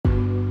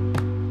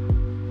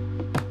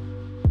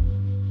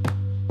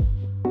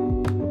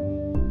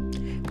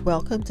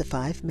Welcome to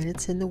 5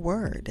 Minutes in the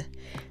Word.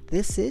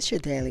 This is your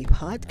daily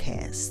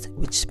podcast,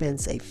 which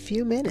spends a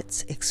few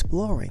minutes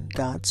exploring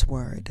God's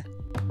Word.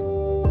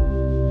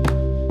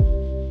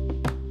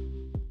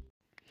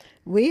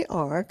 We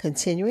are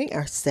continuing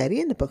our study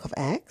in the book of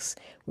Acts.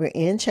 We're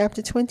in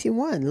chapter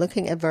 21,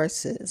 looking at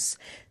verses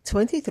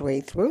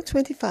 23 through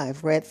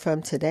 25, read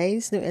from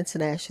today's New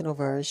International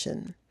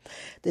Version.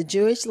 The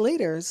Jewish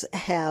leaders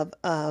have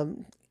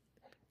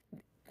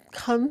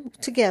come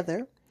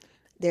together.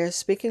 They're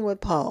speaking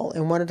with Paul,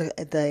 and one of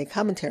the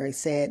commentaries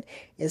said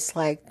it's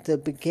like the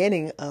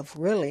beginning of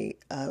really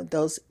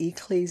those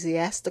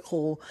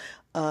ecclesiastical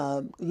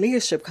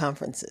leadership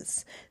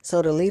conferences.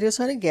 So the leaders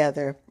are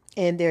together,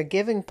 and they're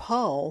giving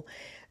Paul,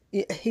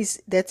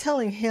 they're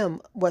telling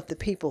him what the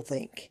people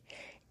think,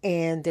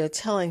 and they're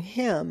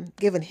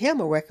giving him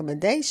a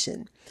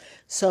recommendation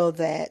so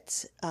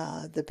that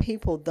the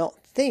people don't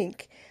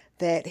think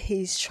that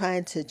he's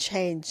trying to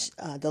change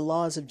the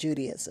laws of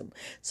Judaism.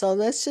 So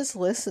let's just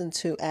listen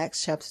to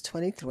Acts chapter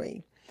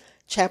 23,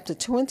 chapter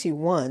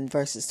 21,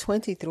 verses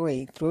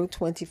 23 through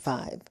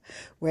 25,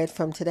 read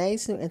from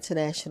today's New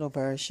International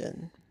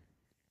Version.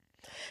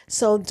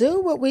 So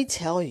do what we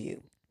tell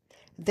you.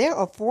 There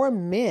are 4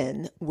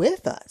 men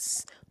with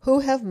us who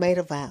have made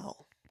a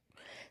vow.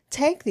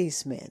 Take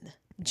these men,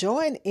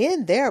 join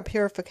in their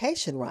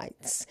purification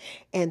rites,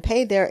 and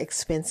pay their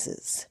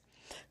expenses,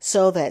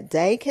 so that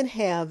they can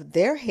have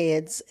their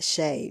heads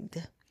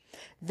shaved.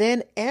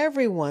 Then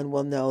everyone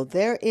will know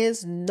there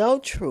is no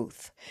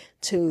truth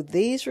to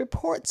these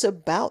reports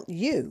about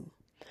you,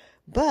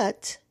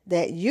 but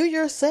that you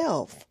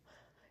yourself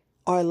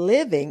are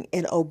living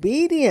in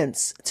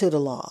obedience to the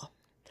law.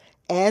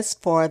 As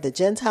for the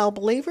Gentile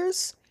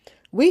believers,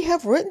 we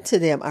have written to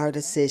them our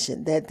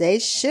decision that they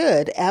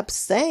should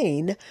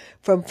abstain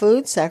from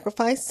food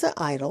sacrificed to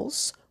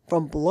idols,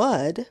 from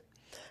blood,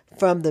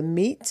 from the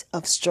meat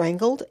of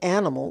strangled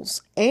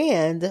animals,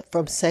 and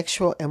from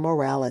sexual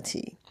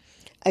immorality.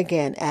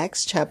 Again,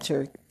 Acts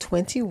chapter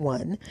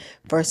 21,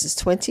 verses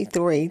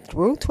 23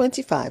 through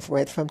 25,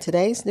 read from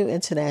today's New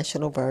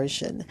International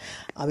Version.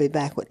 I'll be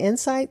back with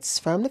insights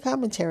from the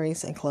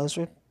commentaries and close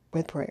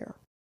with prayer.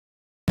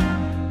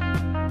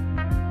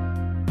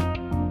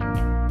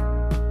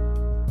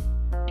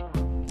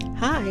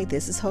 Hi,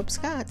 this is Hope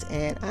Scott,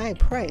 and I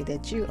pray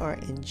that you are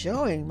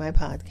enjoying my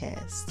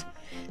podcast.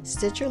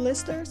 Stitcher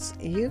listeners,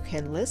 you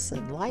can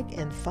listen, like,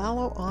 and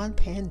follow on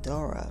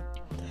Pandora.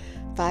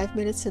 5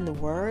 Minutes in the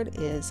Word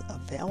is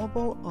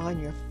available on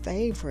your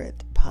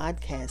favorite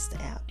podcast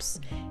apps,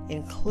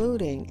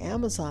 including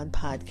Amazon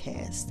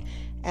Podcast,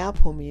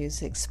 Apple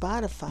Music,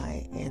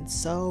 Spotify, and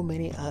so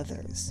many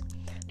others.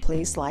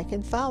 Please like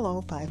and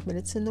follow 5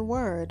 Minutes in the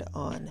Word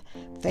on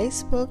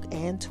Facebook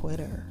and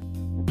Twitter.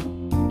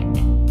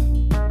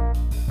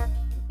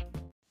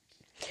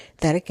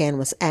 That again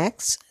was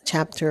Acts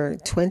chapter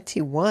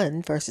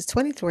 21, verses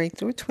 23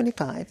 through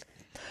 25,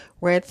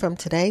 read from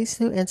today's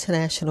New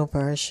International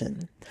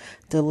Version.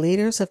 The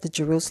leaders of the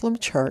Jerusalem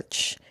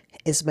church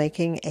is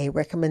making a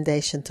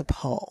recommendation to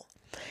Paul,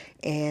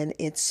 and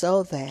it's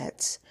so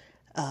that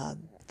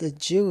the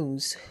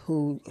Jews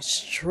who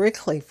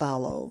strictly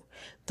follow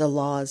the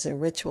laws and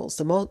rituals,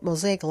 the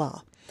Mosaic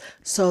law,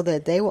 so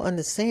that they will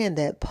understand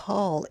that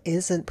Paul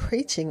isn't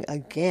preaching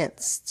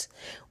against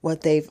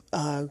what they've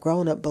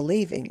grown up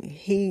believing.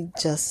 He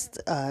just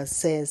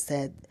says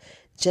that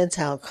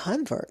Gentile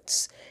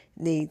converts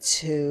need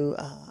to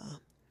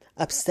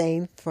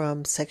abstain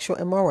from sexual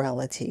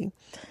immorality,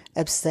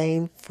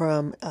 abstain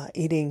from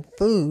eating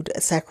food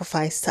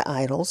sacrificed to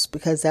idols,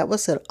 because that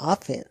was an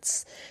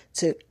offense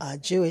to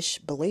Jewish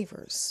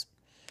believers.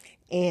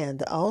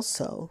 And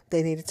also,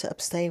 they needed to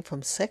abstain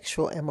from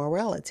sexual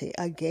immorality.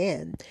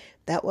 Again,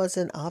 that was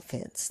an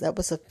offense. That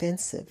was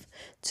offensive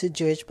to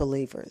Jewish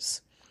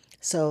believers.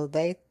 So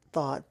they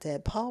thought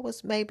that Paul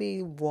was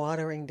maybe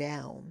watering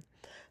down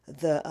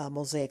the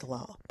Mosaic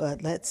law.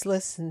 But let's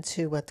listen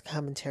to what the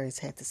commentaries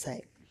had to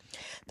say.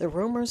 The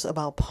rumors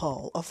about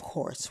Paul, of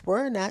course,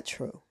 were not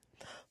true.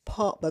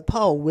 But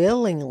Paul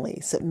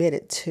willingly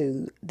submitted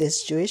to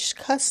this Jewish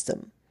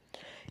custom,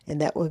 and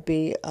that would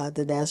be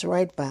the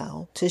Nazirite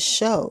vow, to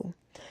show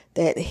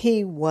that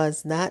he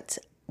was not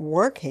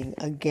working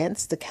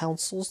against the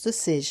council's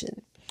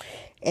decision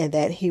and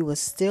that he was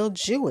still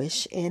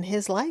Jewish in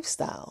his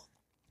lifestyle.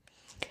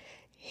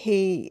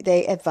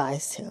 They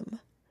advised him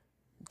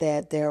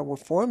that there were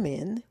 4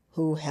 men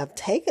who have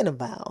taken a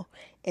vow,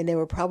 and they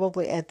were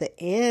probably at the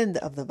end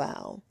of the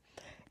vow,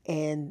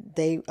 and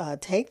they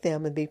take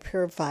them and be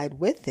purified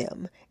with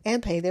them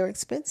and pay their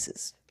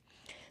expenses.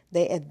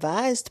 They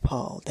advised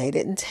Paul. They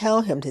didn't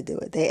tell him to do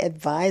it. They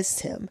advised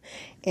him.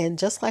 And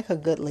just like a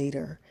good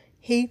leader,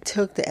 he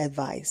took the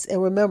advice.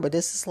 And remember,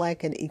 this is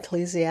like an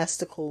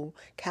ecclesiastical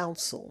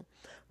council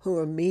who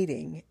are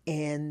meeting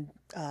and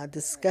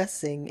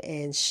discussing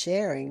and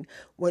sharing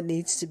what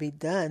needs to be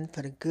done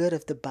for the good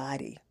of the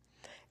body.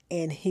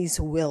 And he's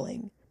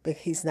willing, but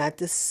he's not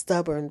this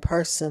stubborn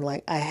person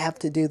like, I have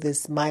to do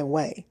this my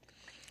way.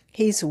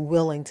 He's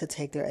willing to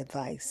take their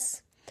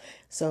advice.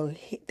 So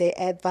they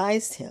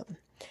advised him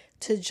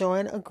to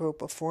join a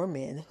group of 4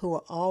 men who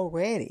were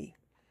already,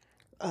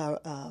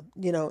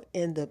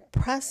 in the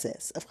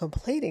process of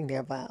completing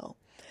their vow.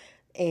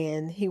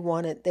 And they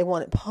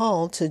wanted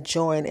Paul to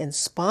join and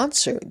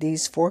sponsor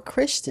these 4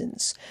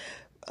 Christians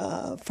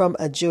from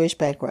a Jewish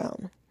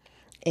background.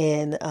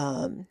 And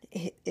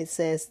it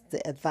says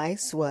the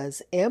advice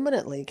was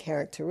eminently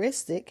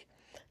characteristic,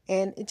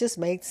 and it just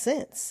made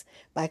sense.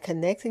 By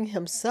connecting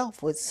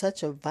himself with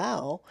such a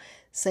vow,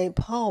 St.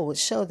 Paul would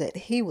show that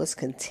he was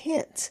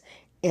content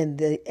in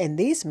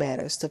these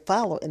matters to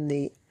follow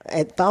the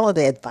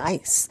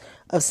advice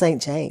of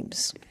St.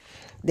 James,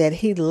 that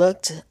he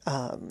looked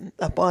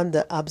upon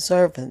the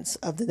observance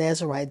of the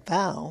Nazirite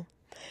vow,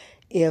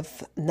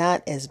 if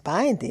not as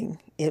binding,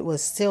 it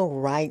was still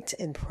right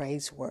and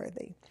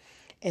praiseworthy.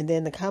 And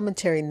then the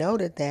commentary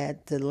noted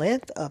that the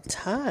length of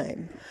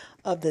time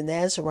of the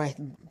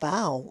Nazirite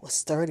vow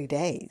was 30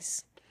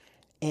 days.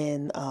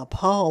 And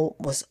Paul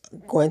was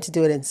going to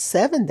do it in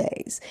 7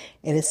 days.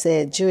 And it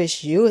said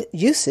Jewish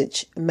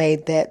usage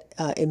made that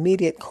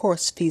immediate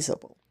course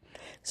feasible.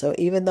 So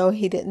even though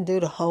he didn't do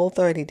the whole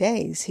 30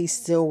 days, he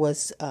still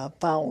was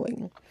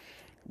following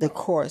the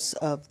course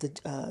of the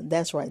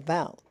Nazirite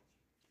vow.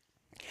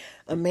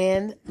 A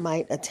man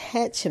might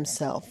attach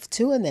himself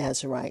to a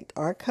Nazirite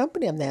or a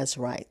company of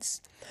Nazirites,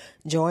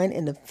 join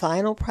in the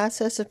final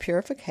process of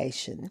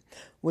purification,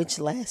 which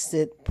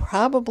lasted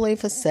probably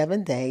for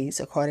 7 days,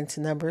 according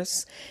to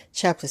Numbers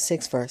chapter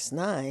 6, verse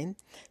 9,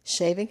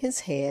 shaving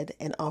his head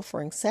and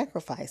offering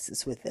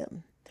sacrifices with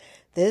them.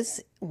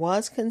 This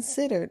was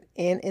considered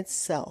in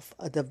itself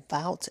a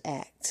devout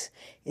act,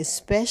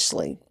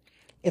 especially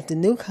if the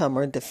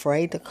newcomer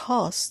defrayed the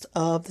cost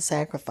of the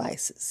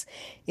sacrifices.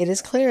 It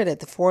is clear that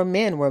the 4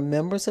 men were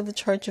members of the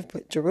Church of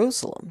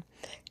Jerusalem,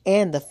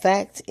 and the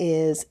fact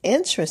is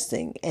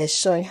interesting as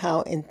showing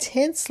how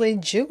intensely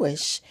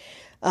Jewish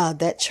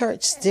that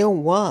church still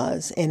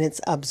was in its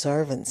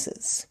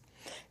observances.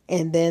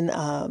 And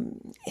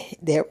then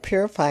they're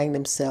purifying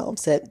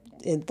themselves. That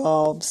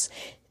involves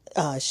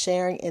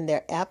sharing in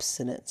their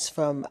abstinence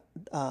from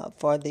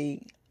for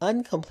the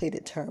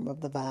uncompleted term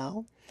of the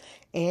vow,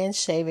 and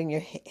shaving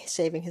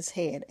his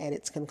head at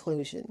its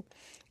conclusion,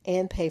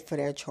 and pay for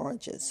their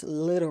charges.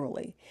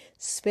 Literally,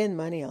 spend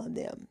money on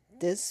them.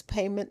 This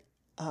payment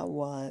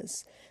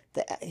was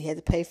that he had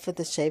to pay for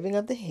the shaving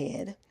of the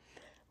head,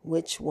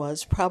 which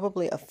was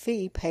probably a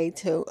fee paid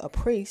to a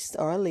priest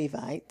or a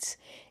Levite,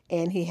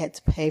 and he had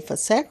to pay for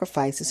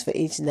sacrifices for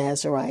each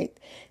Nazirite.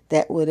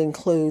 That would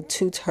include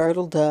 2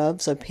 turtle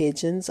doves or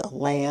pigeons, a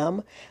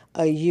lamb,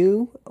 a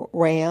ewe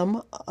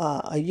lamb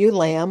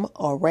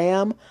or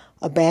ram,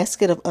 a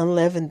basket of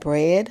unleavened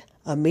bread,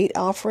 a meat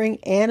offering,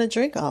 and a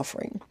drink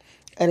offering.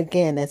 And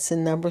again, that's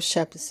in Numbers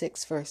chapter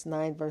 6, verses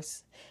 9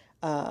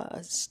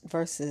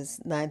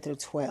 through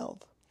 12.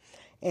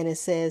 And it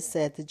says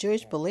that the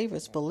Jewish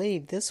believers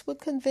believed this would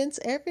convince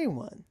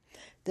everyone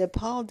that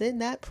Paul did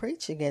not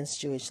preach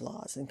against Jewish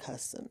laws and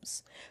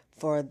customs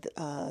for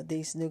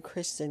these new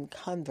Christian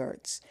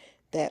converts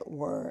that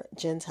were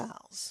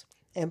Gentiles.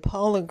 And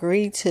Paul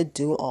agreed to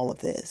do all of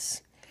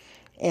this.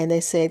 And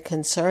they said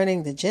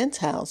concerning the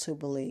Gentiles who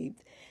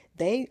believed,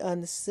 they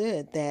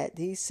understood that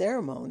these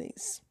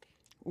ceremonies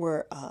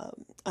were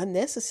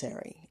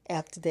unnecessary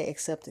after they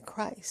accepted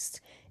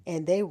Christ,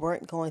 and they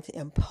weren't going to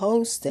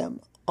impose them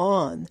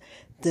on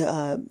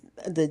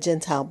the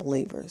Gentile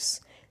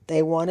believers.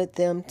 They wanted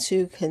them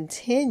to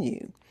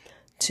continue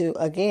to,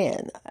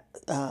 again,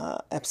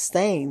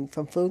 abstain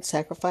from food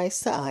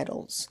sacrificed to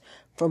idols,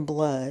 from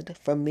blood,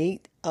 from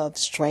meat of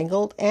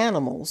strangled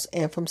animals,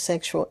 and from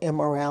sexual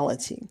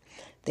immorality.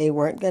 They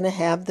weren't going to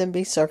have them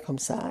be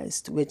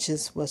circumcised, which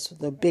was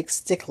the big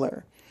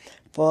stickler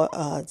for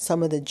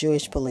some of the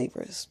Jewish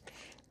believers.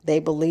 They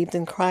believed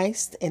in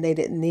Christ, and they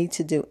didn't need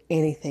to do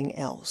anything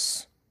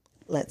else.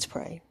 Let's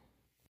pray.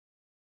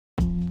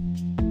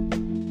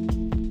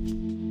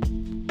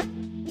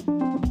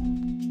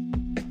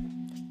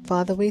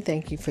 Father, we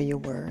thank you for your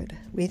word.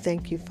 We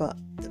thank you for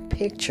the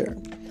picture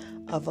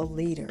of a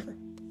leader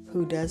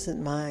who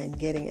doesn't mind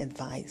getting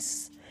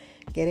advice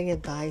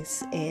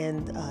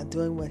and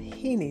doing what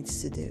he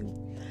needs to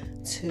do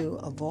to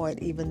avoid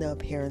even the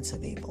appearance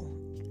of evil.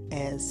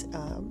 As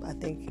I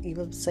think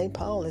even St.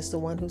 Paul is the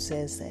one who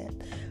says that,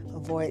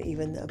 avoid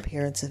even the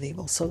appearance of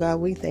evil. So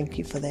God, we thank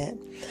you for that.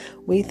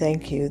 We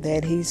thank you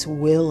that he's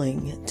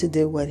willing to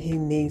do what he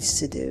needs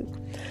to do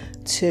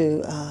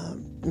to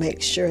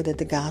make sure that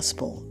the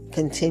gospel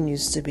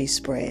continues to be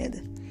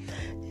spread.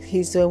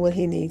 He's doing what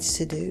he needs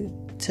to do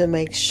to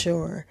make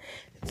sure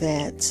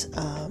that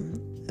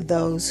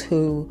those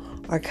who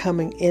are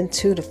coming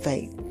into the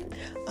faith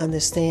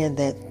understand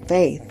that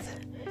faith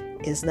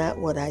is not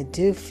what I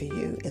do for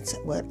you. It's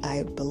what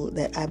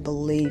that I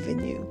believe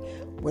in you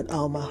with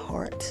all my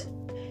heart,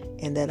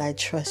 and that I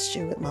trust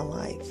you with my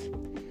life,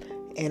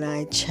 and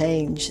I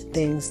change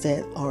things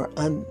that are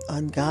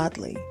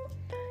ungodly,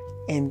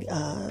 and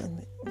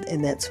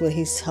that's what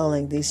he's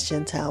telling these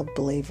Gentile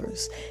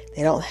believers.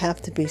 They don't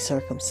have to be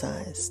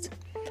circumcised,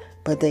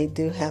 but they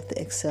do have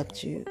to accept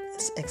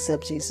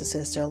Jesus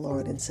as their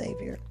Lord and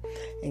Savior.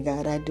 And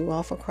God, I do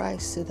offer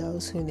Christ to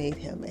those who need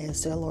him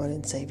as their Lord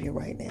and Savior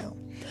right now.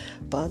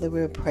 Father,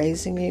 we're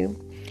praising you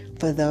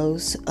for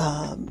those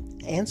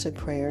answered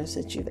prayers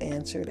that you've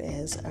answered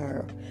as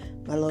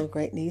my little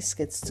great niece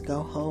gets to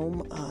go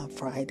home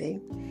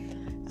Friday.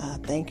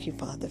 Thank you,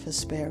 Father, for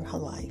sparing her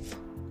life.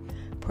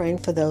 Praying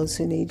for those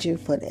who need you,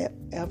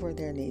 whatever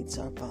their needs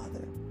are,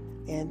 Father.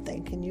 And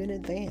thanking you in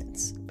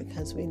advance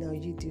because we know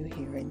you do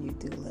hear and you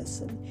do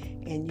listen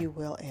and you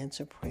will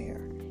answer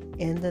prayer.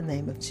 In the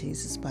name of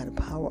Jesus, by the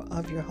power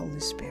of your Holy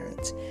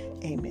Spirit.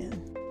 Amen.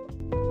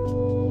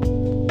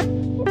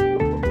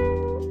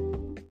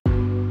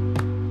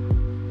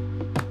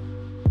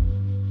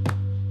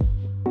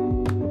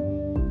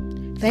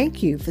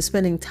 Thank you for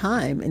spending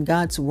time in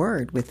God's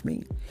Word with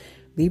me.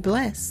 Be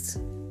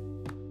blessed.